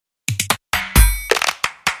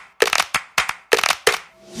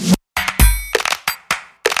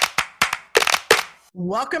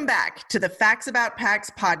Welcome back to the Facts About PACs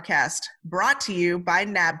podcast, brought to you by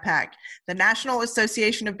NABPAC, the National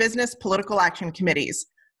Association of Business Political Action Committees.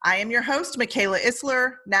 I am your host, Michaela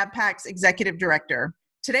Isler, NABPAC's Executive Director.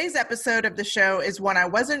 Today's episode of the show is one I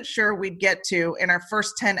wasn't sure we'd get to in our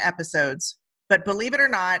first 10 episodes, but believe it or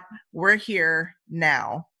not, we're here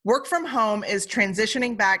now. Work from home is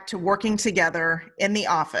transitioning back to working together in the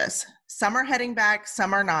office. Some are heading back,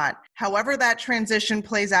 some are not. However that transition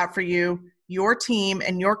plays out for you, your team,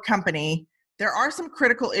 and your company, there are some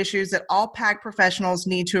critical issues that all PAC professionals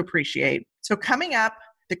need to appreciate. So coming up,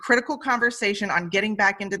 the critical conversation on getting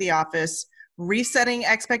back into the office, resetting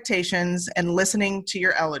expectations, and listening to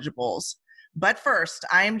your eligibles. But first,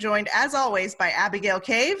 I am joined, as always, by Abigail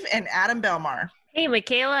Cave and Adam Belmar. Hey,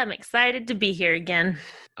 Michaela, I'm excited to be here again.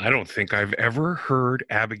 I don't think I've ever heard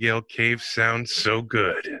Abigail Cave sound so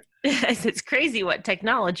good. It's crazy what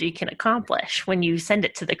technology can accomplish when you send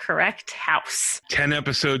it to the correct house. 10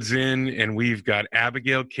 episodes in, and we've got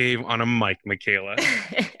Abigail Cave on a mic, Michaela.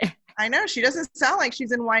 I know, she doesn't sound like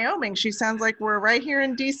she's in Wyoming. She sounds like we're right here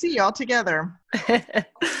in D.C. all together.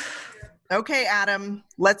 Okay, Adam,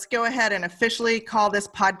 let's go ahead and officially call this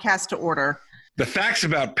podcast to order. The Facts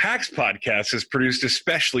About PACs podcast is produced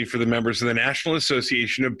especially for the members of the National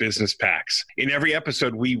Association of Business PACs. In every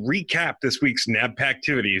episode, we recap this week's NABPAC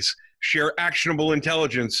activities, share actionable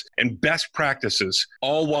intelligence and best practices,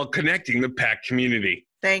 all while connecting the PAC community.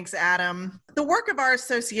 Thanks, Adam. The work of our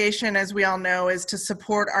association, as we all know, is to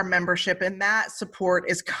support our membership, and that support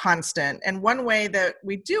is constant. And one way that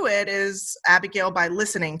we do it is, Abigail, by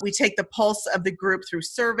listening. We take the pulse of the group through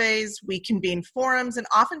surveys, we convene forums, and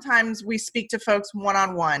oftentimes we speak to folks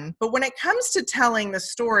one-on-one. But when it comes to telling the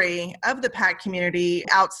story of the PAC community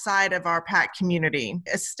outside of our PAC community,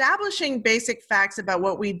 establishing basic facts about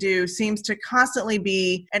what we do seems to constantly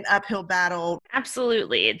be an uphill battle.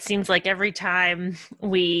 Absolutely. It seems like every time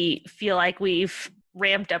we feel like we've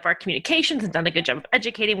ramped up our communications and done a good job of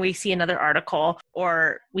educating, we see another article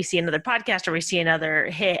or we see another podcast or we see another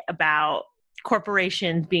hit about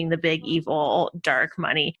corporations being the big evil dark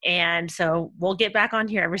money. And so we'll get back on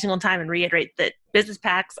here every single time and reiterate that business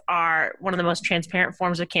PACs are one of the most transparent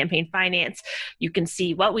forms of campaign finance. You can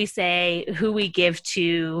see what we say, who we give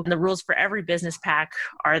to, and the rules for every business PAC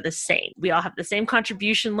are the same. We all have the same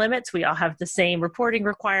contribution limits. We all have the same reporting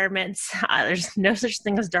requirements. There's no such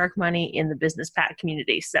thing as dark money in the business PAC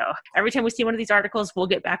community. So every time we see one of these articles, we'll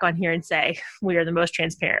get back on here and say we are the most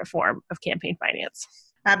transparent form of campaign finance.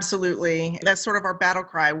 Absolutely. That's sort of our battle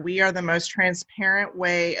cry. We are the most transparent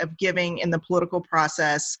way of giving in the political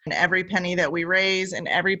process. And every penny that we raise and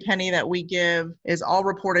every penny that we give is all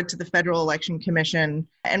reported to the Federal Election Commission.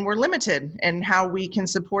 And we're limited in how we can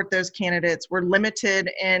support those candidates. We're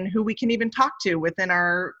limited in who we can even talk to within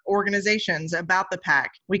our organizations about the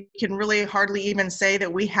PAC. We can really hardly even say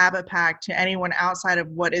that we have a PAC to anyone outside of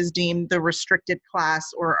what is deemed the restricted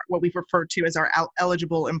class or what we refer to as our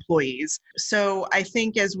eligible employees. So I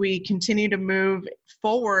think as we continue to move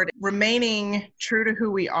forward, remaining true to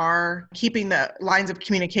who we are, keeping the lines of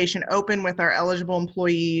communication open with our eligible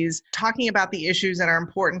employees, talking about the issues that are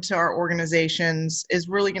important to our organizations is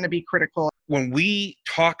really going to be critical. When we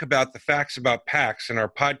talk about the facts about PACs in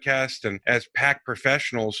our podcast and as PAC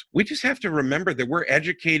professionals, we just have to remember that we're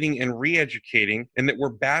educating and re-educating and that we're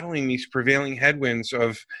battling these prevailing headwinds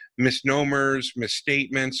of misnomers,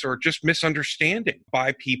 misstatements, or just misunderstanding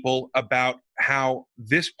by people about how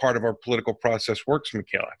this part of our political process works,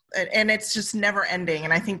 Michaela. And it's just never ending.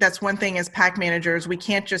 And I think that's one thing as PAC managers, we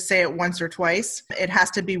can't just say it once or twice. It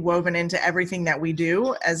has to be woven into everything that we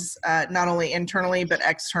do as not only internally, but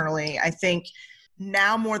externally. I think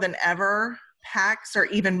now more than ever, PACs are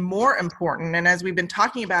even more important. And as we've been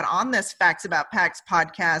talking about on this Facts About PACs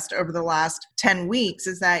podcast over the last 10 weeks,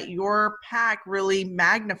 is that your PAC really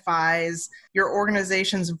magnifies your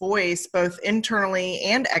organization's voice, both internally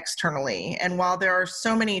and externally. And while there are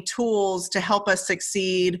so many tools to help us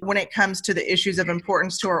succeed when it comes to the issues of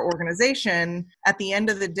importance to our organization, at the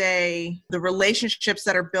end of the day, the relationships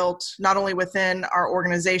that are built not only within our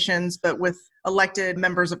organizations, but with elected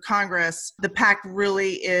members of Congress, the PAC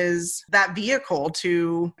really is that vehicle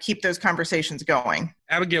to keep those conversations going.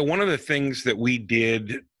 Abigail, one of the things that we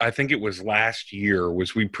did, I think it was last year,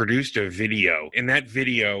 was we produced a video. In that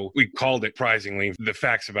video, we called it, surprisingly, The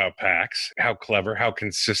Facts About PACs. How clever, how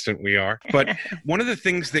consistent we are. But one of the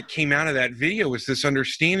things that came out of that video was this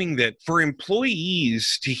understanding that for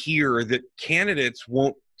employees to hear that candidates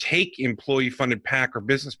won't take employee-funded PAC or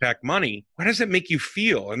business PAC money, how does that make you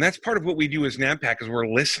feel? And that's part of what we do as NABPAC is we're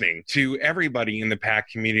listening to everybody in the PAC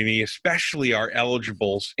community, especially our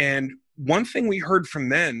eligibles. And one thing we heard from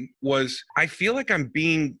them was, I feel like I'm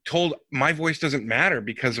being told my voice doesn't matter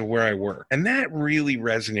because of where I work. And that really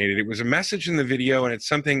resonated. It was a message in the video, and it's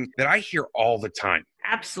something that I hear all the time.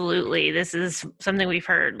 Absolutely. This is something we've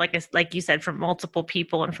heard, like you said, from multiple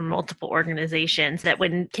people and from multiple organizations, that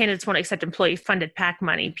when candidates want to accept employee-funded PAC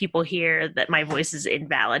money, people hear that my voice is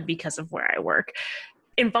invalid because of where I work.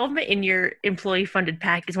 Involvement in your employee-funded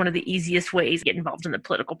PAC is one of the easiest ways to get involved in the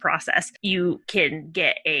political process. You can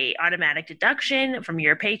get a automatic deduction from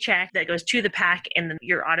your paycheck that goes to the PAC, and then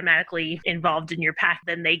you're automatically involved in your PAC.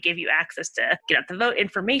 Then they give you access to get out the vote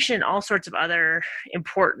information, all sorts of other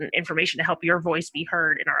important information to help your voice be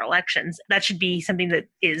heard in our elections. That should be something that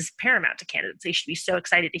is paramount to candidates. They should be so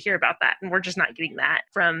excited to hear about that. And we're just not getting that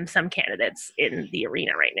from some candidates in the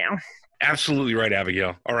arena right now. Absolutely right,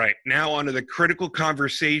 Abigail. All right, now on to the critical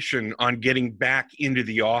conversation on getting back into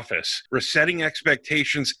the office, resetting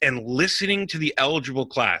expectations, and listening to the eligible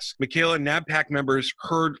class. Michaela, NABPAC members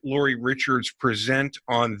heard Lori Richards present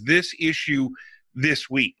on this issue this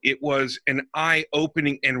week. It was an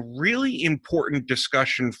eye-opening and really important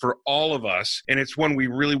discussion for all of us, and it's one we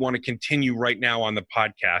really want to continue right now on the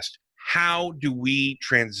podcast. How do we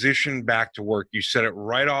transition back to work? You said it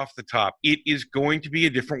right off the top. It is going to be a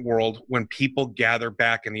different world when people gather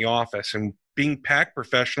back in the office. And being PAC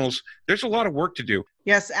professionals, there's a lot of work to do.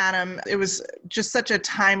 Yes, Adam, it was just such a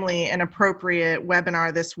timely and appropriate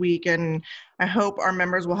webinar this week. And I hope our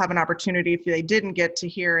members will have an opportunity, if they didn't get to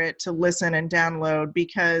hear it, to listen and download,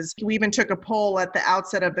 because we even took a poll at the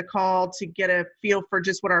outset of the call to get a feel for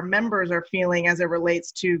just what our members are feeling as it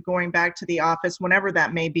relates to going back to the office, whenever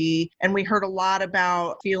that may be. And we heard a lot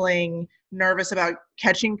about feeling nervous about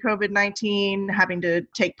catching COVID-19, having to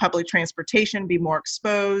take public transportation, be more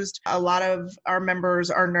exposed. A lot of our members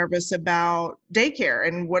are nervous about daycare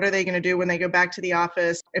and what are they going to do when they go back to the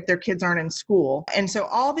office if their kids aren't in school. And so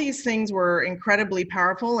all these things were incredibly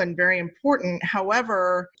powerful and very important.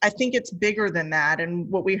 However, I think it's bigger than that. And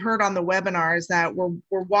what we heard on the webinar is that we're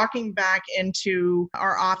walking back into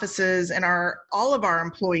our offices, and all of our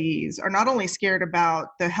employees are not only scared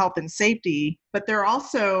about the health and safety, but they're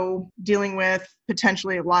also dealing with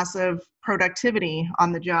potentially a loss of productivity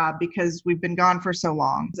on the job because we've been gone for so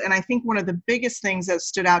long. And I think one of the biggest things that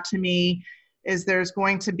stood out to me is there's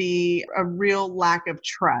going to be a real lack of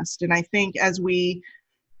trust. And I think as we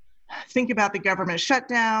think about the government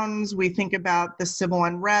shutdowns, we think about the civil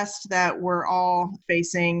unrest that we're all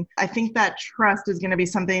facing, I think that trust is going to be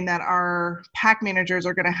something that our PAC managers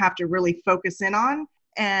are going to have to really focus in on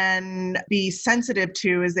and be sensitive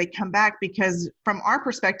to as they come back, because from our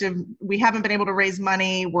perspective, we haven't been able to raise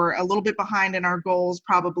money. We're a little bit behind in our goals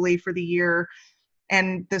probably for the year.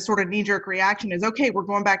 And the sort of knee-jerk reaction is, okay, we're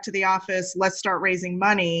going back to the office, let's start raising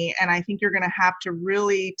money. And I think you're going to have to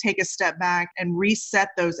really take a step back and reset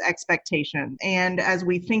those expectations. And as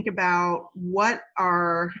we think about what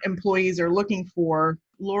our employees are looking for,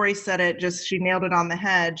 Lori said it, she nailed it on the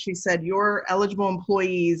head. She said, your eligible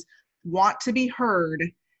employees want to be heard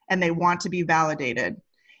and they want to be validated.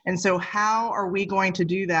 And so how are we going to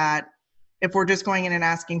do that if we're just going in and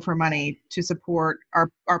asking for money to support our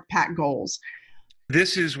PAC goals?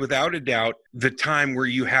 This is without a doubt the time where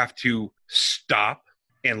you have to stop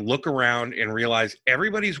and look around and realize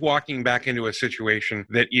everybody's walking back into a situation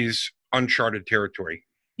that is uncharted territory.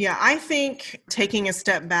 Yeah, I think taking a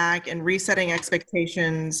step back and resetting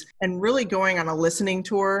expectations and really going on a listening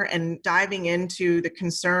tour and diving into the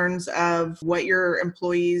concerns of what your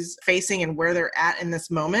employees facing and where they're at in this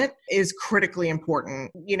moment is critically important.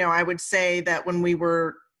 You know, I would say that when we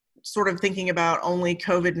were sort of thinking about only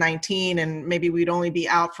COVID-19 and maybe we'd only be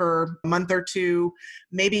out for a month or two,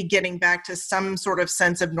 maybe getting back to some sort of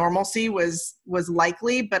sense of normalcy was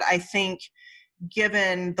likely. But I think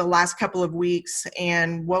given the last couple of weeks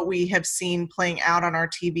and what we have seen playing out on our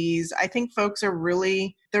TVs, I think folks are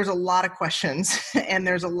really, there's a lot of questions and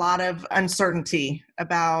there's a lot of uncertainty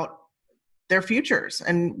about their futures.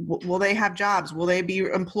 And will they have jobs? Will they be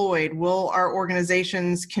employed? Will our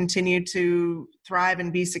organizations continue to thrive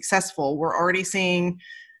and be successful? We're already seeing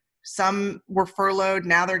some were furloughed.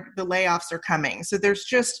 Now the layoffs are coming. So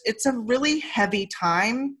it's a really heavy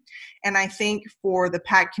time. And I think for the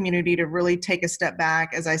PAC community to really take a step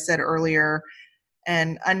back, as I said earlier,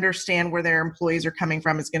 and understand where their employees are coming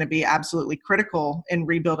from is going to be absolutely critical in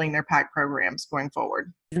rebuilding their PAC programs going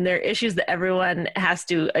forward. And they're issues that everyone has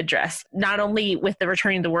to address, not only with the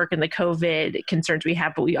returning to work and the COVID concerns we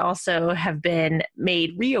have, but we also have been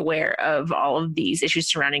made re-aware of all of these issues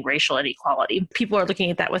surrounding racial inequality. People are looking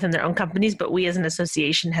at that within their own companies, but we as an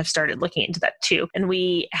association have started looking into that too. And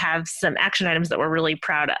we have some action items that we're really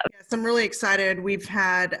proud of. Yes, I'm really excited. We've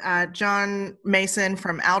had John Mason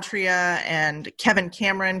from Altria and Kevin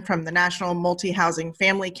Cameron from the National Multi-Housing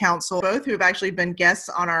Family Council, both who have actually been guests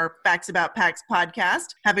on our Facts About PACS podcast,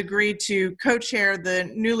 have agreed to co-chair the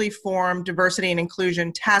newly formed Diversity and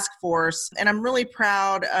Inclusion Task Force. And I'm really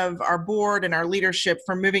proud of our board and our leadership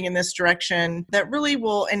for moving in this direction that really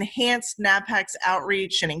will enhance NABPAC's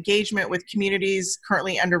outreach and engagement with communities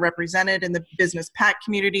currently underrepresented in the business PAC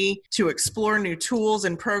community, to explore new tools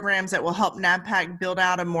and programs that will help NABPAC build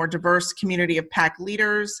out a more diverse community of PAC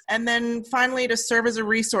leaders, and then finally to serve as a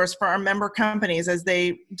resource for our member companies as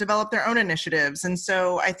they develop their own initiatives. And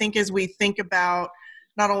so I think as we think about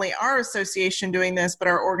not only our association doing this, but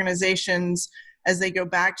our organizations as they go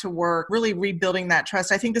back to work, really rebuilding that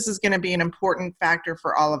trust, I think this is going to be an important factor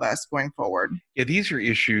for all of us going forward. Yeah, these are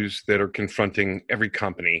issues that are confronting every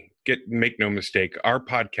company. Make no mistake, our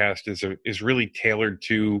podcast is really tailored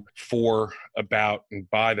to, for, about, and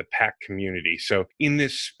by the PAC community. So in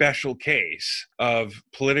this special case of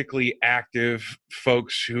politically active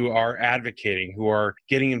folks who are advocating, who are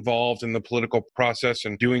getting involved in the political process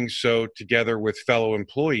and doing so together with fellow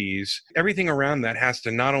employees, everything around that has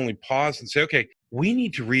to not only pause and say, okay, we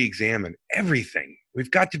need to re-examine everything.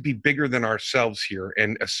 We've got to be bigger than ourselves here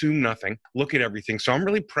and assume nothing, look at everything. So I'm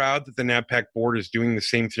really proud that the NABPAC board is doing the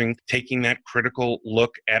same thing, taking that critical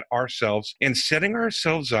look at ourselves and setting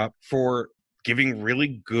ourselves up for giving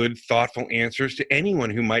really good, thoughtful answers to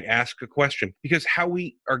anyone who might ask a question. Because how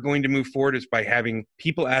we are going to move forward is by having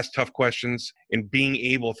people ask tough questions and being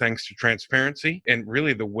able, thanks to transparency and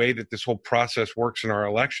really the way that this whole process works in our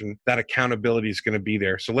election, that accountability is going to be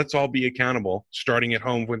there. So let's all be accountable, starting at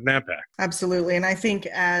home with NABPAC. Absolutely. And I think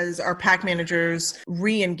as our PAC managers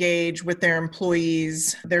re-engage with their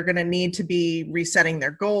employees, they're going to need to be resetting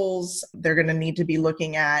their goals. They're going to need to be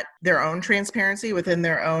looking at their own transparency within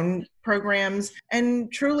their own programs.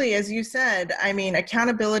 And truly, as you said, I mean,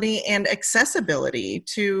 accountability and accessibility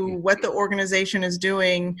to what the organization is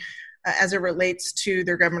doing as it relates to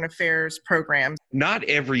their government affairs programs. Not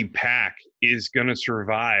every PAC is going to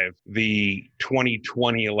survive the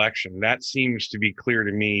 2020 election. That seems to be clear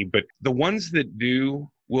to me. But the ones that do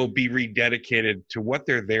will be rededicated to what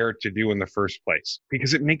they're there to do in the first place,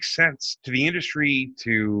 because it makes sense to the industry,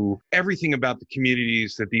 to everything about the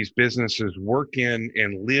communities that these businesses work in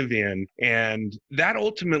and live in. And that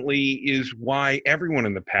ultimately is why everyone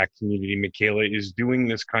in the PAC community, Michaela, is doing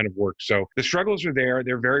this kind of work. So the struggles are there.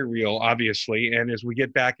 They're very real, obviously. And as we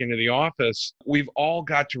get back into the office, we've all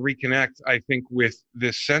got to reconnect, I think, with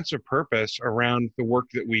this sense of purpose around the work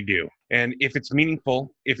that we do. And if it's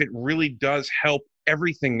meaningful, if it really does help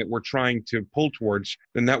everything that we're trying to pull towards,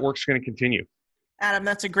 then that work's going to continue. Adam,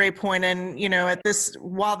 that's a great point. And,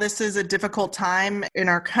 while this is a difficult time in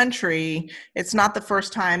our country, it's not the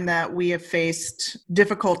first time that we have faced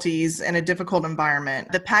difficulties in a difficult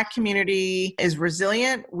environment. The PAC community is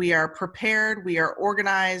resilient. We are prepared. We are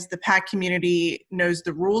organized. The PAC community knows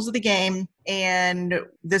the rules of the game. And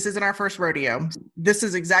this isn't our first rodeo. This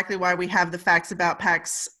is exactly why we have the Facts About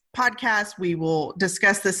PACS podcast. We will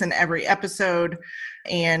discuss this in every episode.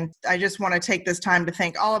 And I just want to take this time to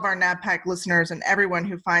thank all of our NABPAC listeners and everyone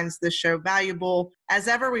who finds this show valuable. As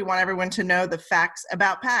ever, we want everyone to know the facts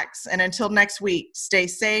about PACS. And until next week, stay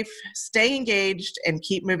safe, stay engaged, and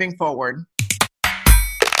keep moving forward.